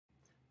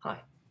Hi,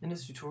 in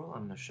this tutorial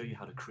I'm going to show you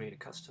how to create a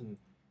custom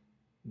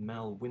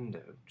MEL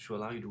window to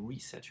allow you to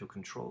reset your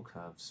control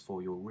curves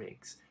for your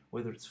rigs,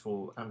 whether it's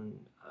for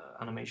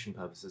animation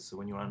purposes, so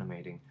when you're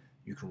animating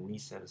you can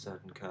reset a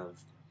certain curve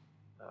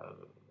uh,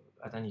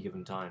 at any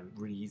given time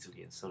really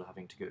easily instead of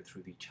having to go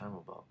through the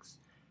channel box,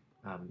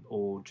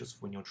 or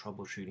just when you're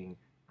troubleshooting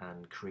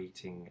and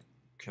creating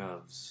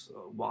curves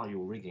while you're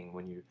rigging,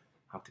 when you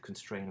have to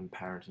constrain and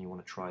parent and you want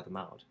to try them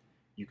out,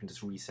 you can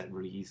just reset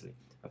really easily.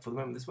 For the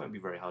moment, this won't be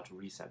very hard to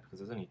reset because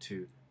there's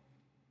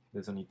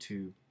only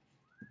two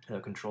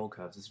control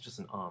curves. It's just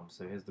an arm.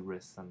 So here's the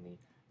wrist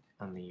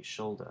and the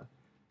shoulder.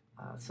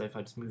 So if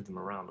I just move them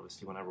around,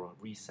 obviously whenever I want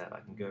to reset,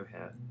 I can go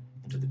here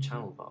into the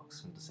channel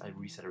box and just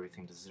reset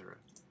everything to 0.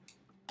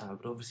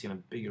 But obviously in a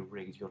bigger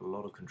rig, you've got a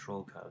lot of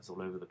control curves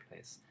all over the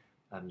place.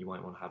 You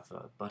might want to have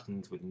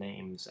buttons with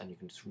names, and you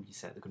can just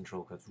reset the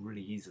control curves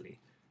really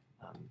easily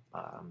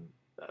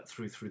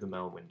through the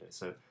MEL window.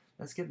 So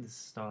let's get this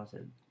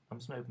started. I'm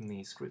just going to open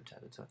the script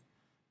editor.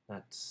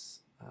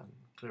 Let's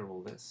clear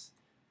all this,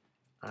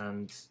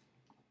 and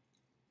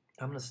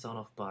I'm going to start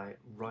off by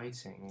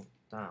writing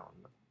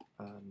down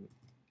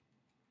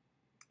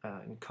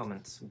in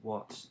comments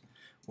what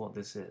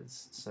this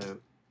is. So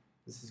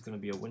this is going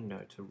to be a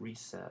window to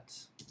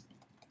reset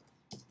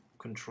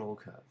control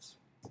curves.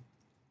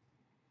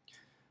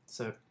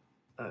 So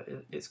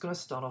it's going to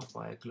start off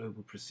by a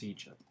global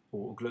procedure,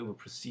 or global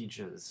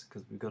procedures,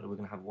 because we're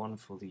going to have one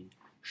for the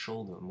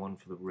shoulder and one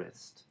for the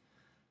wrist.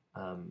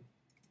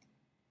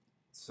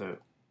 So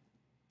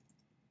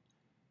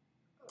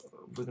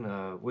we're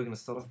gonna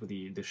start off with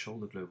the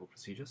shoulder global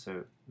procedure.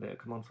 So the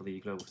command for the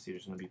global procedure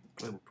is going to be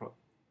global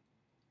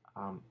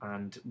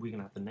and we're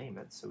gonna have to name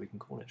it. So we can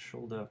call it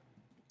shoulder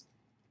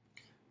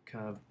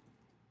curve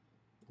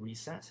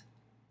reset,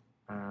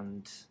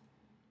 and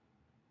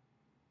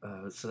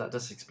so that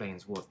just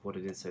explains what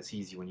it is. So it's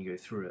easy when you go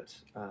through it.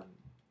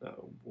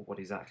 What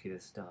exactly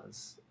this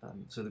does.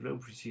 So the global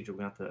procedure, we're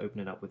going to have to open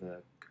it up with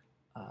a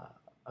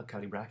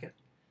curly bracket,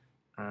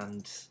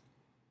 and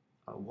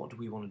what do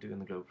we want to do in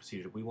the global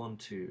procedure? We want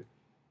to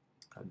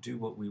do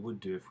what we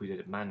would do if we did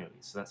it manually.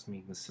 So that's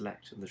meaning the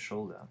select of the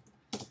shoulder.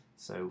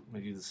 So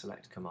we do the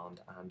select command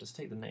and just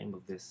take the name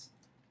of this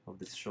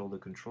shoulder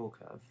control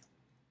curve,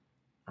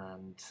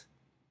 and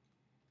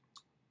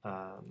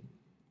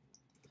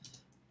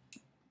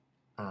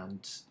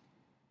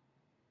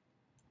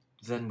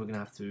then we're going to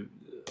have to,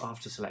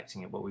 after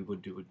selecting it, what we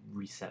would do would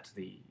reset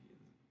the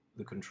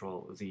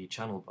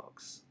channel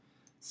box.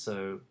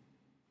 So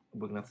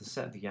we're going to have to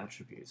set the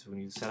attributes. So we're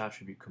going to use the set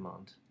attribute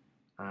command.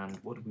 And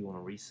what do we want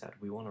to reset?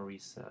 We want to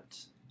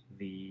reset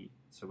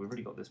so we've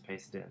already got this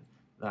pasted in,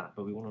 but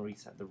we want to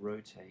reset the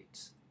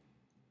rotate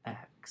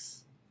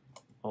X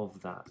of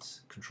that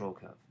control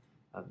curve.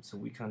 So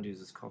what we can do is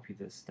just copy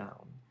this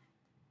down.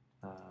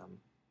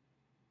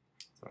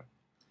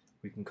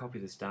 We can copy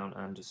this down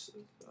and just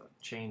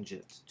change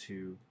it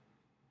to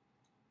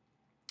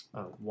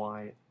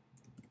Y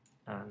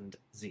and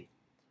Z.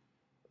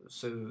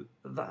 So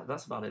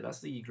that's about it. That's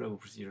the global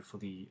procedure for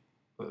the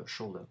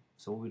shoulder.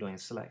 So all we're doing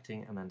is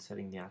selecting and then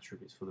setting the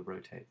attributes for the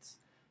rotates,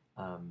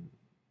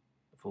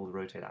 for the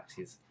rotate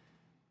axes.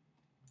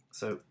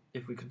 So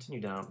if we continue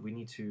down, we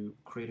need to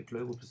create a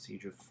global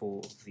procedure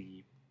for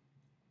the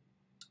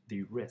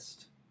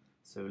wrist.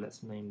 So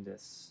let's name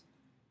this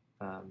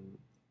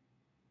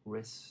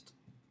wrist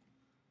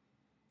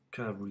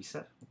curve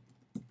reset,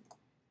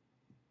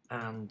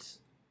 and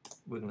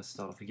we're going to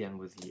start off again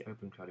with the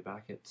open curly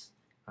brackets.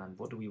 And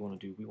what do we want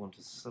to do? We want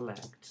to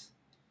select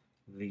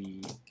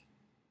the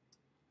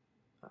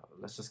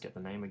let's just get the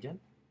name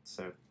again.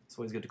 So it's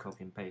always good to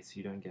copy and paste so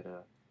you don't get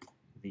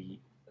the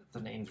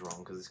names wrong,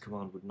 because this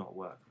command would not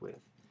work with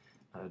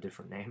a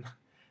different name.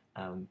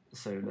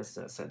 So let's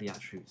set the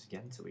attributes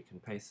again so we can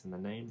paste in the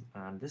name,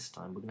 and this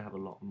time we're going to have a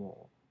lot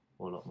more.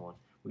 We're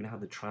going to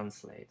have the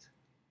translate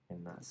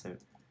in that. So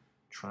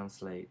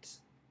translate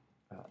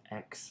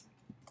X.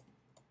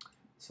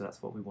 So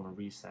that's what we want to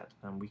reset,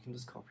 and we can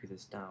just copy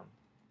this down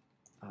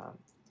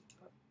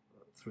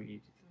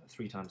three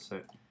times.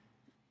 So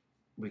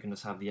we can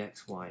just have the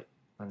X, Y,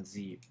 and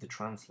Z, the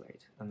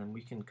translate, and then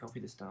we can copy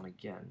this down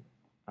again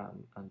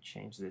and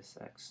change this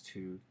X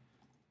to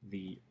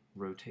the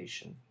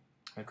rotation.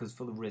 Because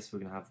for the wrist we're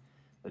going to have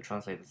the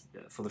translate.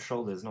 For the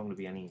shoulder there's not going to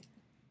be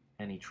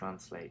any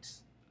translate,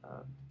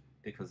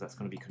 because that's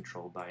going to be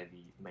controlled by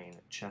the main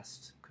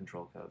chest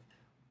control curve.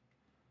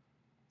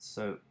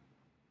 So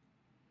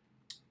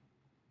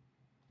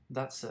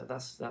that's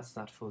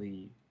that for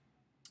the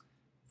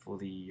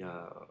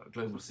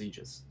global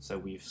procedures. So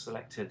we've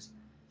selected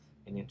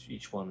in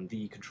each one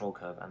the control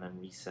curve and then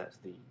reset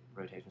the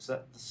rotation.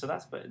 So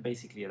that's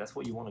basically it. That's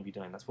what you want to be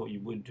doing. That's what you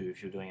would do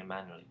if you're doing it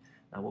manually.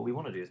 Now what we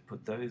want to do is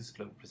put those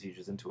global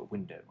procedures into a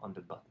window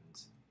under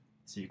buttons.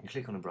 So you can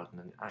click on a button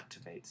and it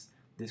activates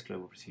this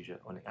global procedure,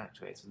 and it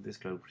activates this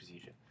global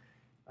procedure,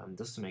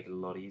 just to make it a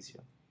lot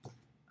easier.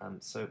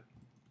 So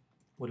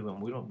what do we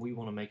want? We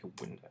want to make a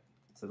window.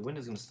 So the window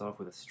is going to start off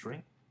with a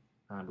string,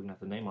 and we're going to have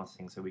to name our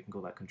thing, so we can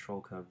call that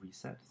control curve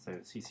reset. So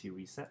CC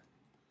reset,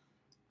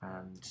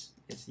 and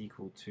it's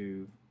equal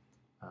to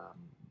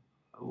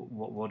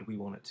what do we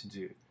want it to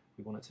do?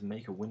 We want it to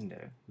make a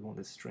window. We want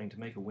this string to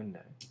make a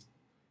window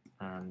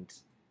and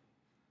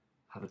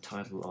have a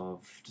title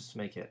of, just to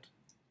make it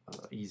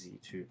easy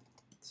to,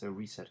 so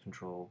reset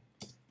control.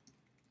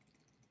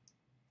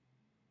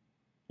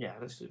 Yeah,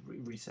 let's just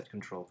reset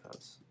control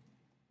curves.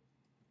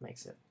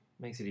 Makes it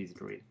easy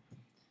to read.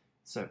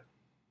 So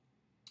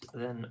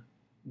then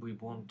we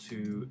want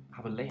to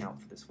have a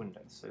layout for this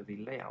window. So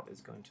the layout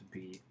is going to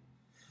be,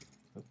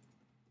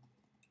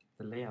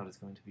 so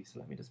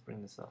let me just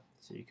bring this up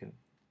so you can,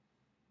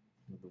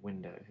 the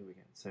window, here we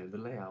go. So the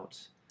layout,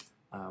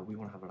 we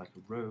want to have like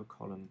a row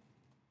column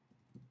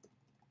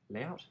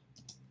layout,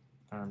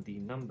 and the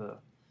number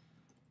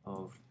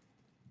of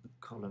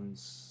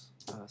columns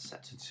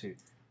set to 2.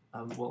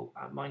 Well,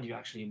 mind you,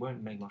 actually, it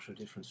won't make much of a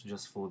difference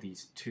just for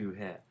these 2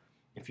 here.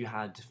 If you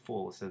had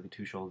 4, so the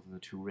 2 shoulders and the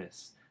 2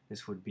 wrists,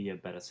 this would be a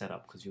better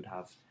setup because you'd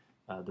have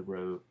the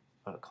row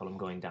column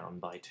going down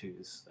by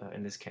 2s.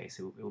 In this case,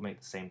 it will make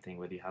the same thing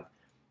whether you have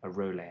a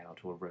row layout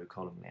or a row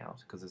column layout,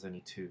 because there's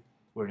only 2.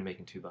 We're only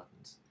making 2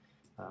 buttons.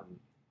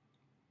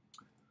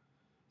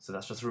 So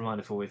that's just a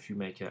reminder for if you're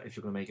going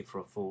to make it for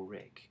a full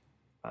rig,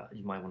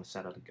 you might want to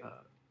set up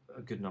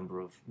a good number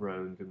of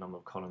row and a good number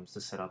of columns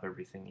to set up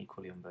everything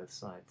equally on both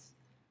sides.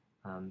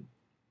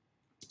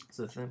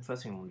 So the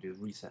first thing I want to do is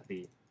reset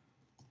the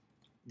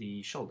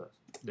shoulder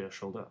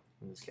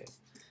in this case.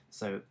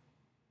 So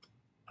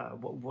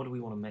what do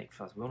we want to make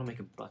first? We want to make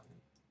a button,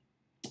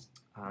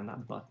 and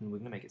that button we're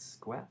going to make it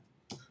square.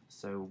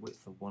 So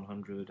width of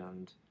 100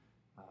 and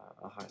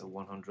a height of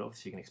 100.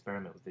 Obviously you can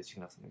experiment with this, you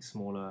can have something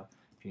smaller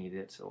if you need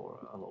it,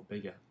 or a lot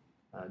bigger,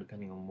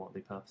 depending on what the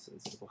purpose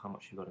is or how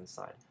much you've got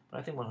inside. But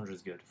I think 100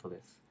 is good for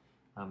this.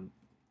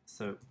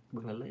 So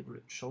we're going to label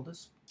it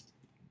shoulders,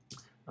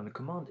 and the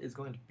command is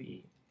going to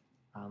be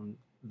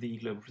the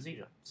global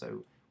procedure.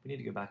 So we need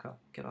to go back up,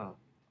 get our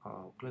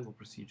global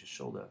procedure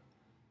shoulder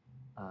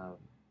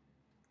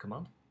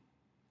command,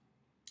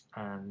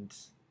 and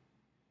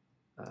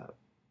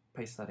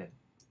paste that in.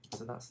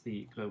 So that's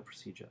the global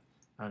procedure,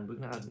 and we're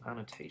going to add an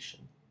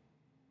annotation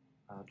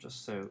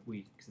just so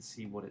we can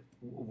see what it,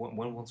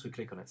 once we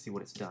click on it, see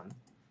what it's done,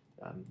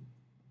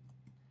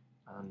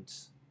 and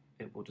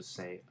it will just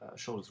say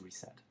shoulders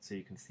reset, so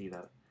you can see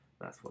that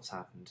that's what's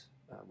happened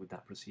with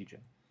that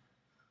procedure.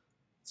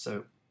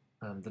 So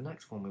the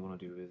next one we want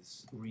to do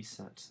is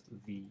reset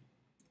the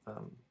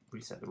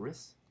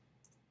wrist,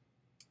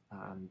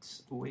 and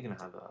we're going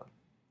to have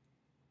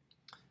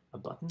a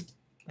button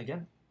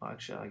again.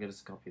 Actually, I gotta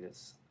just copy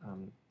this.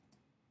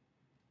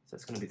 So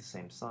it's going to be the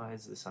same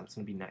size. This time it's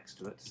going to be next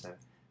to it. So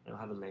it'll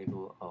have a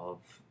label of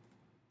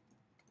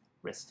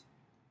wrist,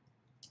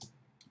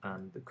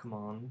 and the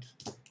command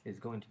is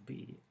going to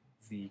be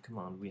the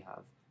command we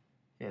have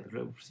here, the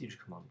global procedure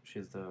command, which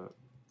is the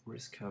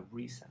wrist curve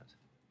reset.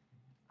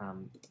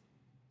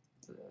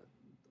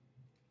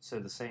 So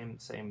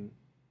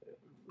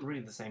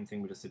really the same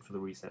thing we just did for the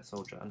reset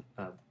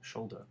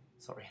shoulder.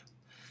 Sorry,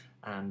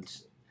 and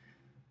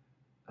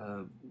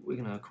we're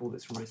going to call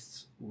this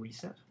wrist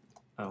reset.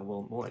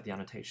 Well, more like the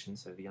annotation.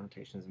 So the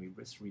annotation is going to be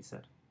wrist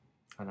reset,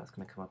 and that's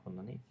going to come up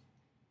underneath.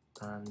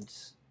 And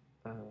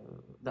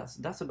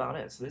that's about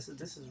it. So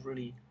this is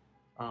really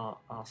our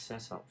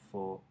setup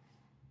for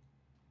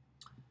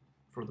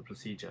the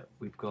procedure.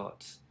 We've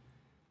got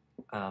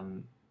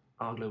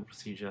our global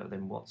procedure,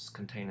 then what's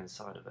contained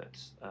inside of it,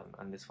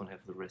 and this one here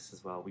for the wrist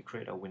as well. We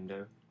create our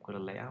window, got a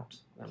layout,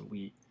 and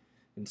we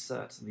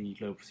insert the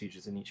global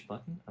procedures in each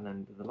button, and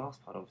then the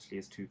last part obviously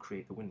is to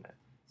create the window.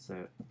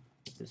 So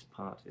this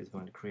part is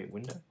going to create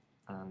window,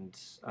 and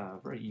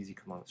very easy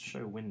command,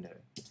 show window,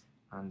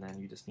 and then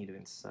you just need to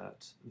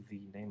insert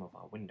the name of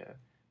our window,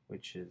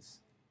 which is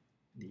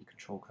the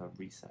control curve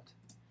reset.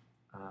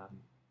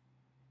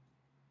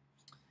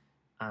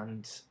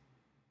 And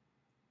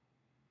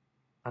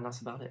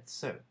that's about it.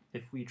 So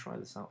if we try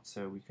this out,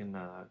 so we can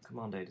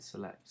Command A to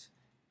select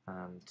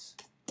and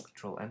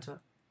Control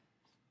Enter.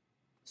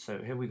 So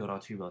here we got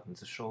our 2 buttons,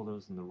 the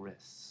shoulders and the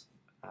wrists.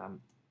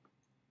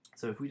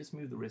 So if we just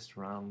move the wrist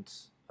around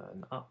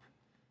and up,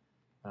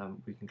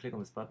 we can click on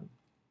this button.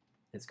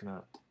 It's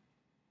gonna,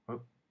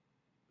 oh,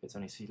 it's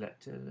only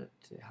selected it,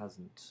 it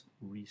hasn't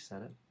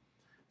reset it.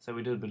 So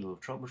we did a bit of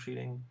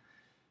troubleshooting.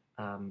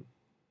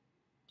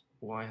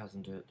 Why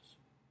hasn't it?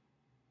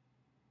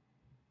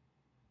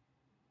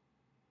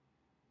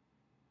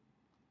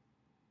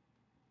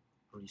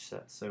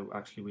 Reset. So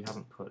actually we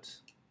haven't put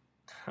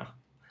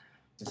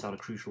it's out a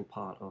crucial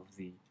part of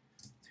the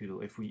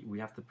tutorial. If we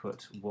have to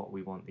put what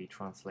we want the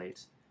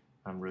translate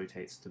and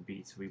rotates to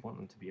be, so we want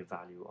them to be a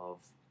value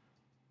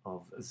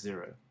of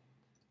 0.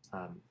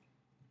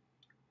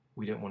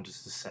 We don't want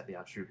just to set the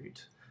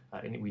attribute.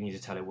 We need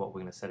to tell it what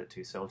we're going to set it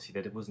to. So obviously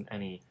there wasn't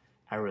any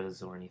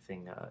errors or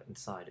anything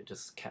inside. It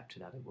just kept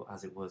it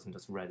as it was and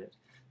just read it.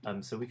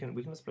 So we can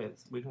display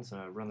it. We can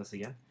run this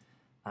again.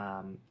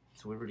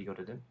 So we've already got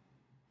it in.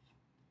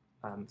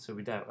 So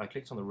I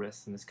clicked on the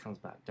wrist, and this comes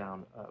back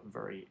down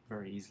very,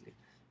 very easily.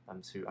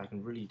 So I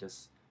can really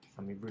just,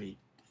 really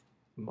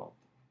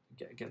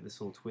get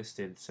this all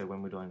twisted so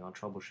when we're doing our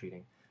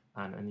troubleshooting,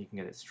 and you can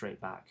get it straight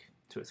back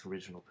to its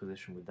original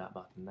position with that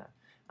button there.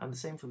 And the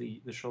same for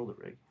the shoulder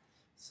rig.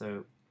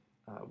 So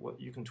what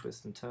you can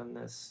twist and turn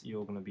this,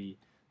 you're going to be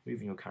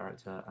moving your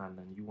character, and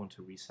then you want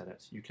to reset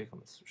it. You click on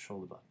this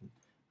shoulder button,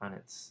 and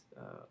it's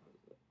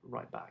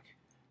right back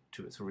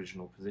to its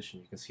original position.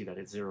 You can see that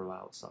it's zero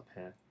outs up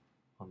here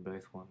on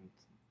both ones.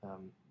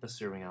 That's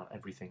zeroing out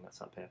everything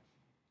that's up here.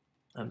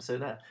 So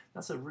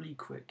that's a really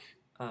quick,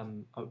 a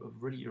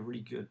really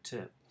good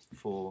tip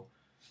for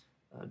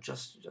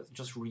just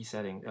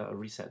resetting a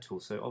reset tool.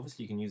 So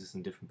obviously you can use this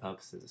in different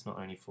purposes. It's not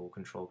only for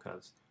control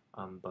curves,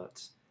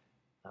 but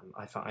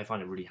I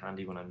find it really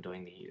handy when I'm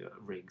doing the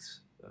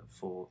rigs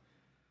for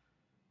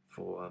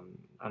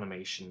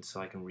animation, so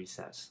I can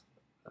reset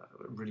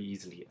really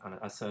easily on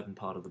a certain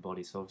part of the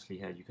body. So obviously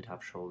here you could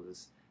have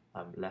shoulders,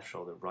 left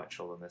shoulder, right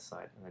shoulder on this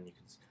side, and then you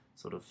can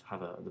sort of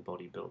have the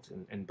body built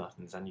in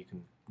buttons, and you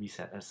can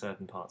reset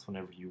certain parts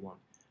whenever you want.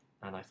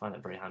 And I find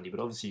that very handy. But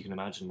obviously you can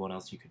imagine what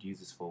else you could use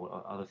this for,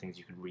 what other things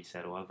you could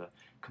reset, or other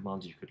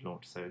commands you could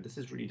launch. So this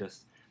is really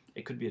just,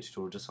 it could be a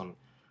tutorial just on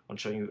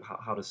showing you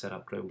how to set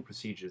up global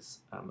procedures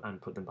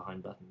and put them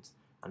behind buttons.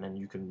 And then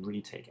you can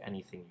really take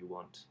anything you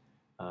want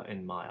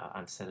in Maya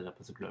and set it up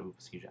as a global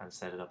procedure and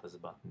set it up as a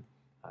button,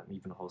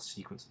 even a whole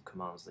sequence of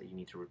commands that you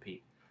need to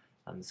repeat.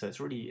 And so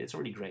it's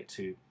really great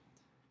to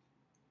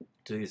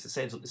do this. It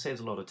saves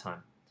a lot of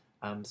time.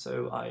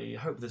 So I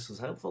hope this was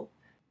helpful,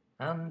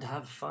 and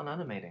have fun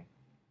animating.